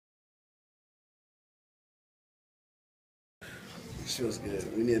This feels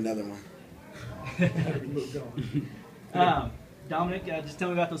good. We need another one. Dominic, just tell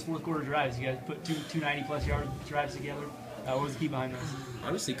me about those fourth quarter drives. You guys put two 90-plus yard drives together. What was the key behind those?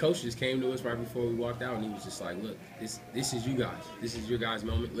 Honestly, Coach just came to us right before we walked out, and he was just like, look, this is you guys. This is your guys'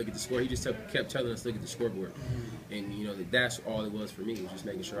 moment. Look at the score. He just kept telling us, look at the scoreboard. And, you know, that's all it was for me, was just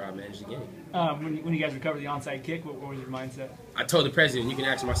making sure I managed the game. When you guys recovered the onside kick, what was your mindset? I told the president, you can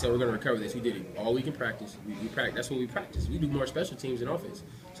ask him, I said, we're going to recover this. We did it all week in practice. We practice. That's what we practice. We do more special teams than offense.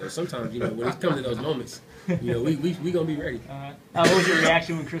 So sometimes, you know, when it comes to those moments, you know, we going to be ready. What was your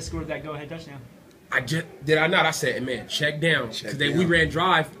reaction when Chris scored that go-ahead touchdown? Did I not? I said, man, check down. Because we ran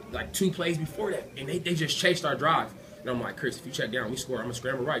drive like 2 plays before that, and they just chased our drive. And I'm like, Chris, if you check down, we score, I'm going to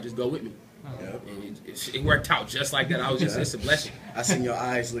scramble right. Just go with me. Yep. And it worked out just like that. I was just, it's a blessing. I seen your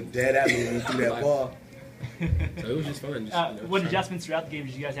eyes look dead at me when you threw that ball. So it was just fun. What adjustments throughout the game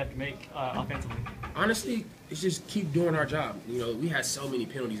did you guys have to make offensively? Honestly, it's just keep doing our job. You know, we had so many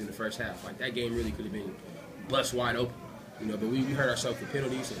penalties in the first half. Like, that game really could have been bust wide open. You know, but we hurt ourselves with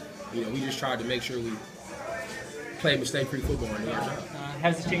penalties. And, you know, we just tried to make sure we play mistake-free football and do our job. How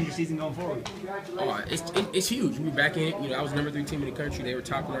does this change your season going forward? Oh, it's huge. We're back in it. You know, I was number 3 team in the country. They were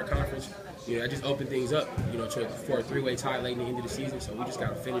top in our conference. You know, I just opened things up, you know, for a 3-way tie late in the end of the season. So we just got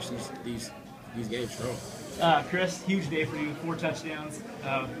to finish these games strong. Chris, huge day for you. 4 touchdowns.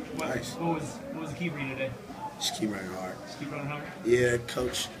 Nice. What was the key for you today? Just keep running hard. Just keep running hard? Yeah,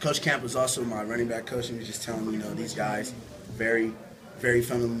 Coach Camp was also my running back coach, and he was just telling me, you know, these guys very, very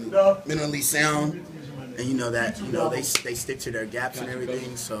fundamentally sound, and you know that, you know, they stick to their gaps and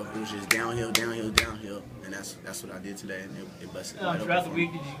everything. So it was just downhill, downhill, downhill, and that's what I did today, and it busted. Throughout the week,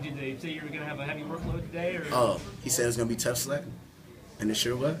 did they say you were going to have a heavy workload today? Or? Oh, he said it was going to be tough sledding, and it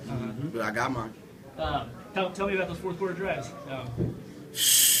sure was. But I got mine. Tell me about those fourth quarter drives.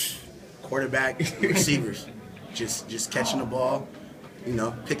 Quarterback, receivers, just catching the ball, you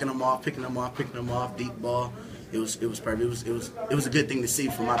know, picking them off, deep ball. It was perfect. It was a good thing to see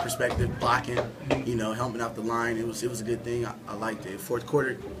from my perspective. Blocking, you know, helping out the line. It was a good thing. I liked it. Fourth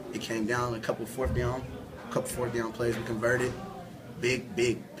quarter, it came down. A couple fourth down plays we converted. Big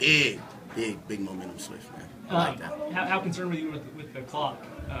momentum switch, man. I like that. How concerned were you with the clock?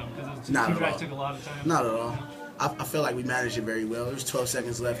 Because those two drives took a lot of time. Not at all. I feel like we managed it very well. There was 12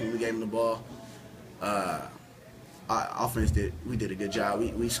 seconds left when we gave him the ball. Our offense did a good job.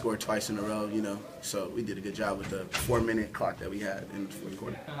 We scored twice in a row, you know, so we did a good job with the 4-minute clock that we had in the fourth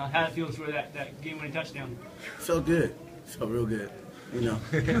quarter. How did it feel to score that game-winning touchdown? Felt good. Felt real good, you know.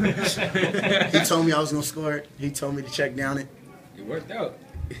 He told me I was going to score it. He told me to check down it. It worked out.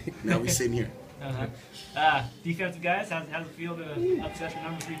 Now we sitting here. Defensive guys, how's it feel to upset your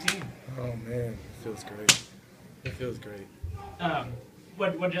number 3 team? Oh, man, it feels great. It feels great.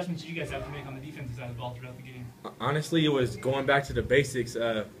 What adjustments did you guys have to make on the defensive side of the ball throughout the game? Honestly, it was going back to the basics.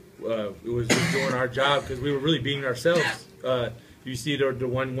 It was just doing our job because we were really beating ourselves. You see the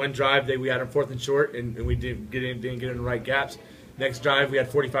one drive that we had on 4th and short, and we didn't get in the right gaps. Next drive, we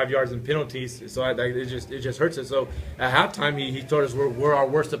had 45 yards in penalties, so it just hurts us. So at halftime, he told us we're our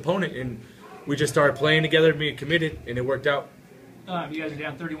worst opponent, and we just started playing together, being committed, and it worked out. You guys are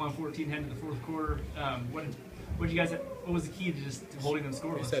down 31-14 heading to the fourth quarter. What was the key to just holding them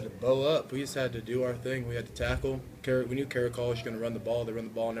scoreless? We just had to bow up. We just had to do our thing. We had to tackle. We knew Carroll was going to run the ball. They run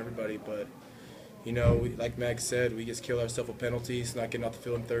the ball on everybody, but you know, like Mag said, we just kill ourselves with penalties, not getting off the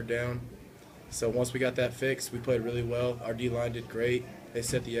field in 3rd down. So once we got that fixed, we played really well. Our D-line did great. They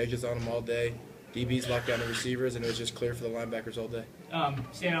set the edges on them all day. DBs locked down the receivers, and it was just clear for the linebackers all day.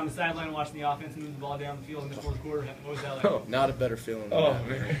 Standing on the sideline watching the offense move the ball down the field in the fourth quarter, what was that like? Oh, not a better feeling than that,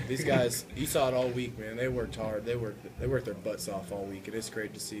 man. These guys, you saw it all week, man. They worked hard. They worked their butts off all week, and it's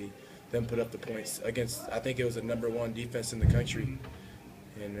great to see them put up the points against, I think it was the #1 defense in the country.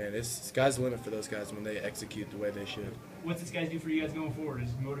 And, man, it's sky's the limit for those guys when they execute the way they should. What's this guys do for you guys going forward?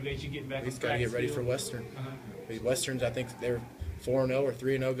 Does it motivate you getting back? We just got to get ready for Western. Westerns, I think they're 4-0 or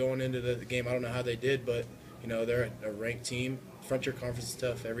 3-0 going into the game. I don't know how they did, but, you know, they're a ranked team. Frontier Conference is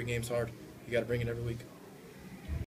tough. Every game's hard. You got to bring it every week.